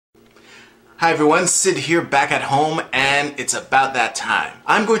Hi everyone, Sid here back at home, and it's about that time.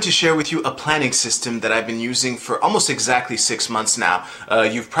 I'm going to share with you a planning system that I've been using for almost exactly 6 months now.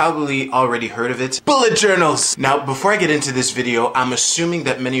 You've probably already heard of it. Bullet journals! Now, before I get into this video, I'm assuming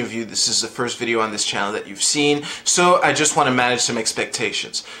that many of you, this is the first video on this channel that you've seen, so I just want to manage some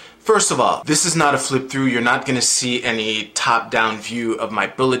expectations. First of all, this is not a flip through. You're not going to see any top-down view of my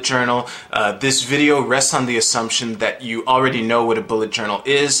bullet journal. This video rests on the assumption that you already know what a bullet journal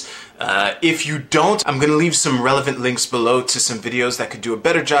is. If you don't, I'm going to leave some relevant links below to some videos that could do a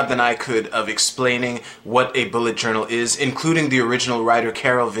better job than I could of explaining what a bullet journal is, including the original Ryder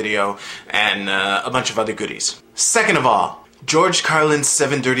Carroll video and a bunch of other goodies. Second of all, George Carlin's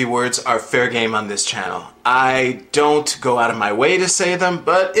 7 dirty words are fair game on this channel. I don't go out of my way to say them,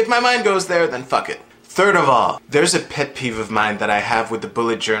 but if my mind goes there, then fuck it. Third of all, there's a pet peeve of mine that I have with the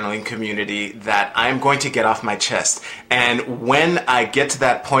bullet journaling community that I'm going to get off my chest. And when I get to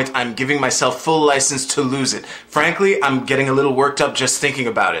that point, I'm giving myself full license to lose it. Frankly, I'm getting a little worked up just thinking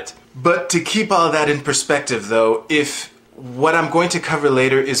about it. But to keep all that in perspective though, if what I'm going to cover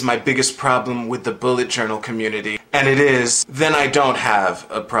later is my biggest problem with the bullet journal community, and it is, then I don't have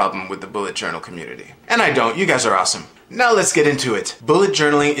a problem with the bullet journal community. And I don't, you guys are awesome. Now let's get into it. Bullet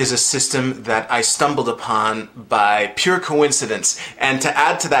journaling is a system that I stumbled upon by pure coincidence, and to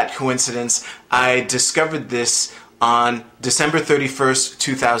add to that coincidence, I discovered this on December 31st,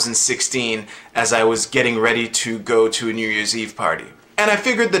 2016, as I was getting ready to go to a New Year's Eve party. And I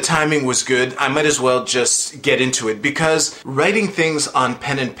figured the timing was good. I might as well just get into it because writing things on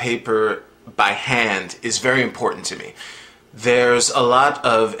pen and paper by hand is very important to me. There's a lot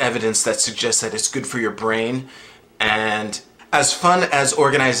of evidence that suggests that it's good for your brain, and as fun as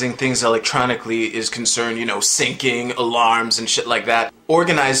organizing things electronically is concerned, you know, syncing, alarms, and shit like that,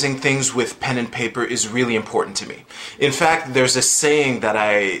 organizing things with pen and paper is really important to me. In fact, there's a saying that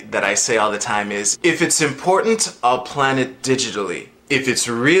I say all the time is, if it's important, I'll plan it digitally. If it's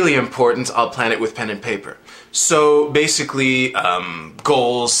really important, I'll plan it with pen and paper. So basically,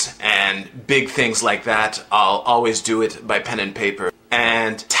 goals and big things like that, I'll always do it by pen and paper.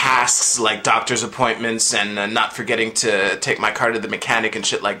 And tasks like doctor's appointments and not forgetting to take my car to the mechanic and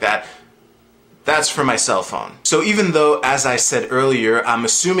shit like that, that's for my cell phone. So even though, as I said earlier, I'm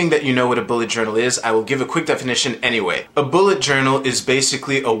assuming that you know what a bullet journal is, I will give a quick definition anyway. A bullet journal is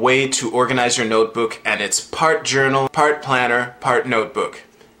basically a way to organize your notebook, and it's part journal, part planner, part notebook.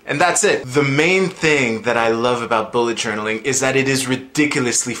 And that's it. The main thing that I love about bullet journaling is that it is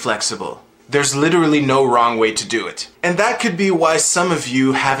ridiculously flexible. There's literally no wrong way to do it. And that could be why some of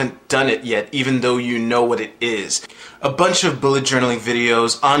you haven't done it yet, even though you know what it is. A bunch of bullet journaling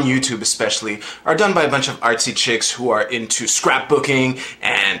videos, on YouTube especially, are done by a bunch of artsy chicks who are into scrapbooking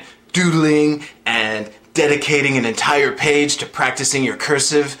and doodling and dedicating an entire page to practicing your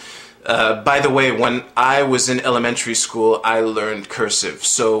cursive. By the way, when I was in elementary school, I learned cursive.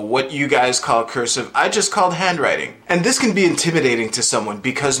 So what you guys call cursive, I just called handwriting. And this can be intimidating to someone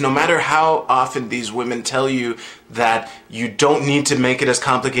because no matter how often these women tell you that you don't need to make it as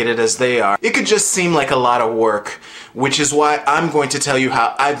complicated as they are, it could just seem like a lot of work, which is why I'm going to tell you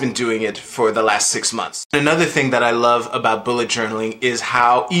how I've been doing it for the last 6 months. Another thing that I love about bullet journaling is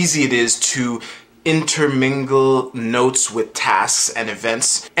how easy it is to intermingle notes with tasks and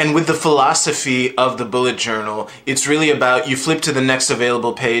events. And with the philosophy of the bullet journal, it's really about you flip to the next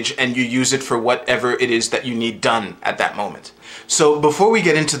available page and you use it for whatever it is that you need done at that moment. So before we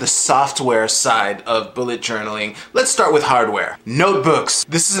get into the software side of bullet journaling, let's start with hardware. Notebooks.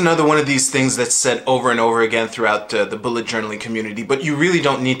 This is another one of these things that's said over and over again throughout the bullet journaling community, but you really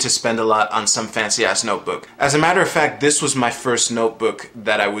don't need to spend a lot on some fancy ass notebook. As a matter of fact, this was my first notebook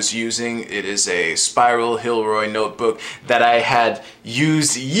that I was using. It is a spiral Hilroy notebook that I had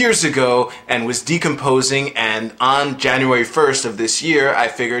used years ago and was decomposing, and on January 1st of this year, I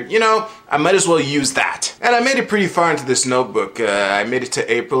figured, you know, I might as well use that. And I made it pretty far into this notebook. I made it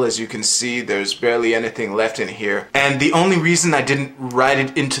to April. As you can see, there's barely anything left in here. And the only reason I didn't write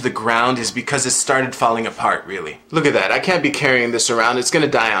it into the ground is because it started falling apart, really. Look at that. I can't be carrying this around. It's gonna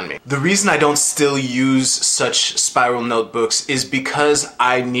die on me. The reason I don't still use such spiral notebooks is because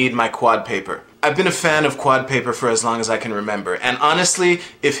I need my quad paper. I've been a fan of quad paper for as long as I can remember, and honestly,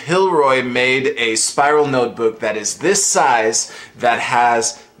 if Hilroy made a spiral notebook that is this size, that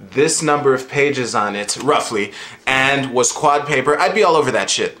has this number of pages on it, roughly, and was quad paper, I'd be all over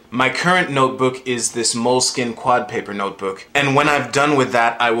that shit. My current notebook is this moleskin quad paper notebook, and when I've done with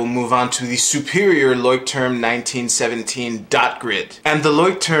that, I will move on to the superior Leuchtturm 1917 dot grid. And the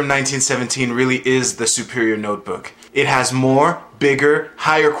Leuchtturm 1917 really is the superior notebook. It has more bigger,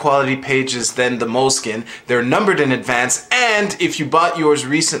 higher quality pages than the Moleskine. They're numbered in advance, and if you bought yours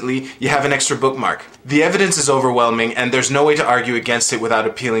recently, you have an extra bookmark. The evidence is overwhelming, and there's no way to argue against it without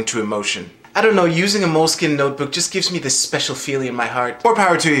appealing to emotion. I don't know, using a Moleskine notebook just gives me this special feeling in my heart. More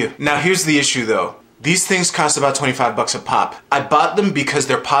power to you. Now here's the issue though. These things cost about 25 bucks a pop. I bought them because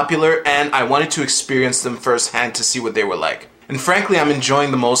they're popular and I wanted to experience them firsthand to see what they were like. And frankly, I'm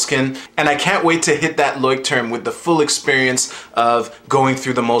enjoying the Moleskine, and I can't wait to hit that Leuchtturm with the full experience of going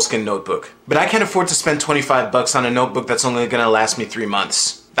through the Moleskine notebook. But I can't afford to spend 25 bucks on a notebook that's only gonna last me 3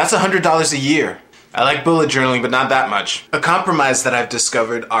 months. That's $100 a year. I like bullet journaling, but not that much. A compromise that I've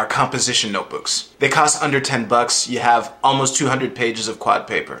discovered are composition notebooks. They cost under 10 bucks, you have almost 200 pages of quad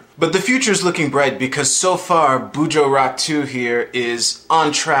paper. But the future's looking bright because so far, Bujo Rock 2 here is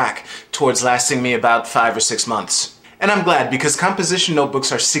on track towards lasting me about 5 or 6 months. And I'm glad because composition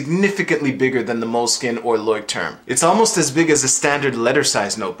notebooks are significantly bigger than the Moleskine or Leuchtturm. It's almost as big as a standard letter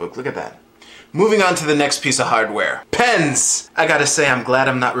size notebook, look at that. Moving on to the next piece of hardware. Pens! I gotta say, I'm glad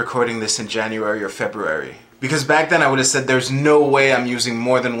I'm not recording this in January or February. Because back then I would have said there's no way I'm using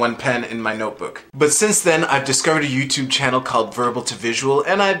more than one pen in my notebook. But since then, I've discovered a YouTube channel called Verbal to Visual,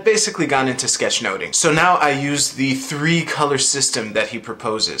 and I've basically gone into sketchnoting. So now I use the 3-color system that he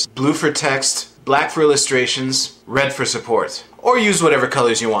proposes. Blue for text, black for illustrations, red for support. Or use whatever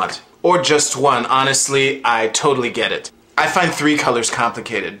colors you want. Or just one, honestly, I totally get it. I find 3 colors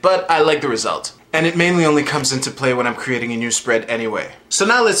complicated, but I like the result. And it mainly only comes into play when I'm creating a new spread anyway. So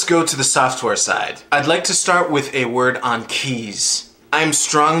now let's go to the software side. I'd like to start with a word on keys. I'm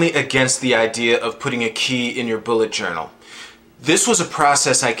strongly against the idea of putting a key in your bullet journal. This was a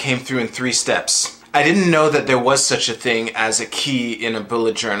process I came through in 3 steps. I didn't know that there was such a thing as a key in a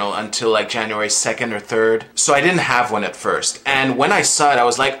bullet journal until like January 2nd or 3rd. So I didn't have one at first. And when I saw it, I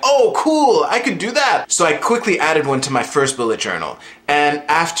was like, oh, cool, I could do that. So I quickly added one to my first bullet journal. And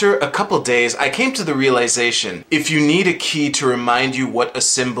after a couple days, I came to the realization, if you need a key to remind you what a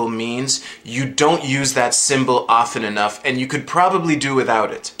symbol means, you don't use that symbol often enough, and you could probably do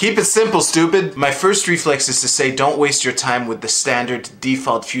without it. Keep it simple, stupid. My first reflex is to say don't waste your time with the standard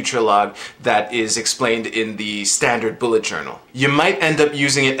default future log that is explained in the standard bullet journal. You might end up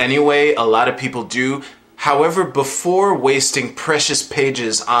using it anyway, a lot of people do. However, before wasting precious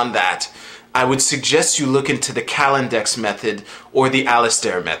pages on that, I would suggest you look into the Calendex method or the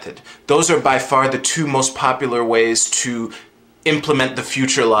Alastair method. Those are by far the 2 most popular ways to implement the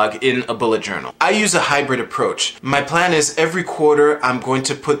future log in a bullet journal. I use a hybrid approach. My plan is every quarter I'm going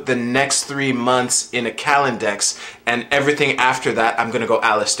to put the next 3 months in a Calendex, and everything after that I'm going to go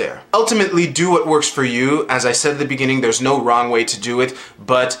Alastair. Ultimately, do what works for you. As I said at the beginning, there's no wrong way to do it,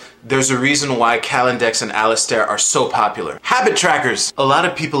 but there's a reason why Calendex and Alastair are so popular. Habit trackers! A lot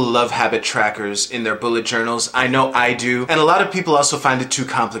of people love habit trackers in their bullet journals. I know I do, and a lot of people also find it too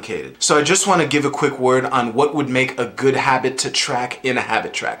complicated. So I just want to give a quick word on what would make a good habit to track in a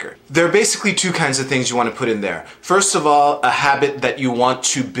habit tracker. There are basically 2 kinds of things you want to put in there. First of all, a habit that you want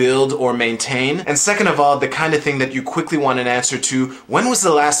to build or maintain, and second of all, the kind of thing that you quickly want an answer to, when was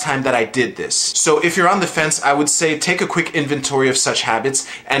the last time that I did this? So if you're on the fence, I would say take a quick inventory of such habits,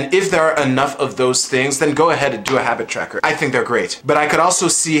 and if there are enough of those things, then go ahead and do a habit tracker. I think they're great. But I could also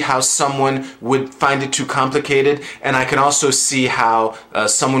see how someone would find it too complicated, and I can also see how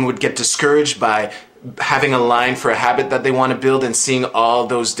someone would get discouraged by having a line for a habit that they want to build and seeing all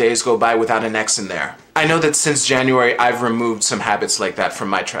those days go by without an X in there. I know that since January, I've removed some habits like that from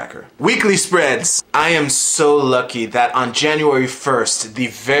my tracker. Weekly spreads! I am so lucky that on January 1st, the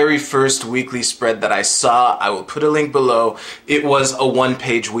very first weekly spread that I saw, I will put a link below, it was a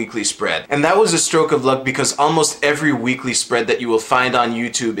 1-page weekly spread. And that was a stroke of luck because almost every weekly spread that you will find on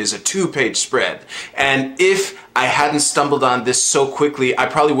YouTube is a 2-page spread. And if I hadn't stumbled on this so quickly, I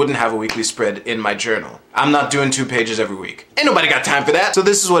probably wouldn't have a weekly spread in my journal. I'm not doing 2 pages every week. Ain't nobody got time for that. So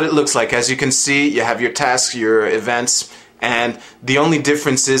this is what it looks like. As you can see, you have your tasks, your events, and the only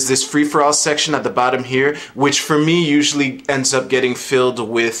difference is this free-for-all section at the bottom here, which for me usually ends up getting filled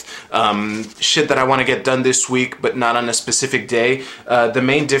with shit that I want to get done this week, but not on a specific day. The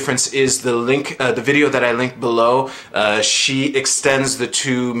main difference is the link, the video that I linked below. She extends the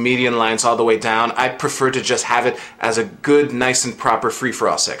 2 median lines all the way down. I prefer to just have it as a good, nice, and proper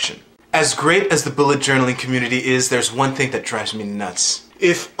free-for-all section. As great as the bullet journaling community is, there's one thing that drives me nuts.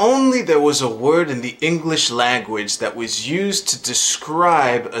 If only there was a word in the English language that was used to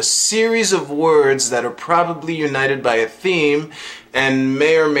describe a series of words that are probably united by a theme and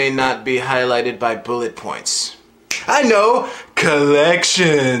may or may not be highlighted by bullet points. I know!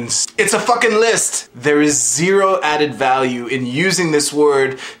 Collections. It's a fucking list. There is zero added value in using this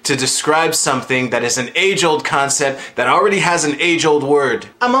word to describe something that is an age-old concept that already has an age-old word.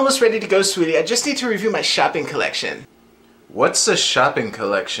 I'm almost ready to go, sweetie. I just need to review my shopping collection. What's a shopping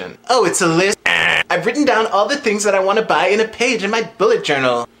collection? Oh, it's a list. I've written down all the things that I want to buy in a page in my bullet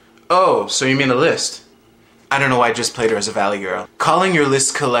journal. Oh, so you mean a list? I don't know why I just played her as a valley girl. Calling your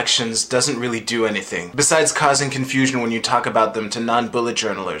list collections doesn't really do anything, besides causing confusion when you talk about them to non-bullet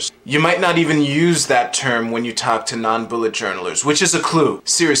journalers. You might not even use that term when you talk to non-bullet journalers, which is a clue.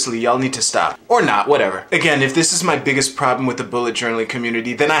 Seriously, y'all need to stop. Or not, whatever. Again, if this is my biggest problem with the bullet journaling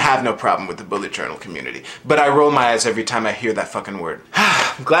community, then I have no problem with the bullet journal community. But I roll my eyes every time I hear that fucking word.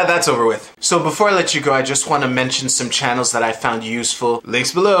 I'm glad that's over with. So before I let you go, I just want to mention some channels that I found useful.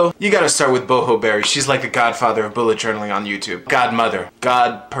 Links below. You gotta start with Boho Berry. She's like the godfather of bullet journaling on YouTube. Godmother.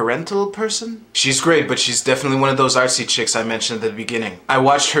 God-parental person? She's great, but she's definitely one of those artsy chicks I mentioned at the beginning. I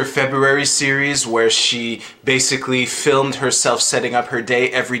watched her February series where she basically filmed herself setting up her day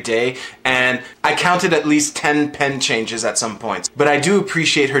every day, and I counted at least 10 pen changes at some points. But I do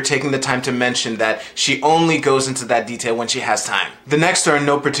appreciate her taking the time to mention that she only goes into that detail when she has time. The next are in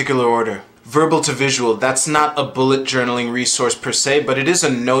no particular order. Verbal to Visual. That's not a bullet journaling resource per se, but it is a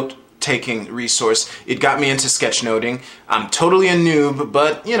note-taking resource. It got me into sketchnoting. I'm totally a noob,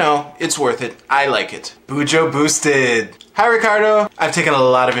 but you know, it's worth it. I like it. Bujo Boosted. Hi Ricardo! I've taken a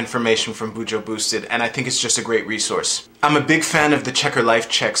lot of information from Bujo Boosted, and I think it's just a great resource. I'm a big fan of the Checker Life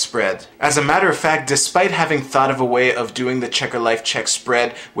Check spread. As a matter of fact, despite having thought of a way of doing the Checker Life Check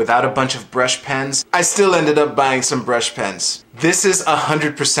spread without a bunch of brush pens, I still ended up buying some brush pens. This is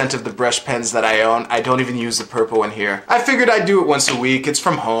 100% of the brush pens that I own. I don't even use the purple one here. I figured I'd do it once a week. It's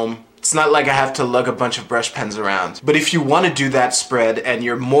from home. It's not like I have to lug a bunch of brush pens around. But if you want to do that spread and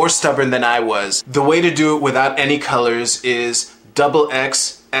you're more stubborn than I was, the way to do it without any colors is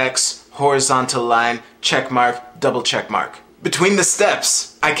XX, X, horizontal line, check mark, double check mark. Between the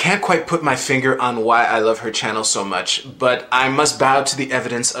steps, I can't quite put my finger on why I love her channel so much, but I must bow to the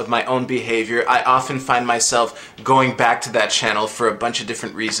evidence of my own behavior. I often find myself going back to that channel for a bunch of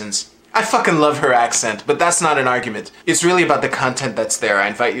different reasons. I fucking love her accent, but that's not an argument. It's really about the content that's there. I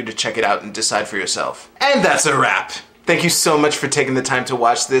invite you to check it out and decide for yourself. And that's a wrap. Thank you so much for taking the time to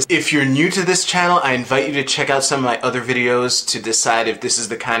watch this. If you're new to this channel, I invite you to check out some of my other videos to decide if this is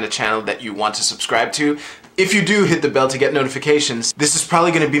the kind of channel that you want to subscribe to. If you do, hit the bell to get notifications. This is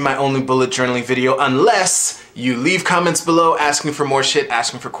probably going to be my only bullet journaling video unless you leave comments below asking for more shit,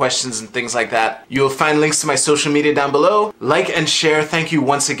 asking for questions and things like that. You'll find links to my social media down below. Like and share. Thank you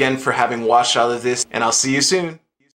once again for having watched all of this, and I'll see you soon.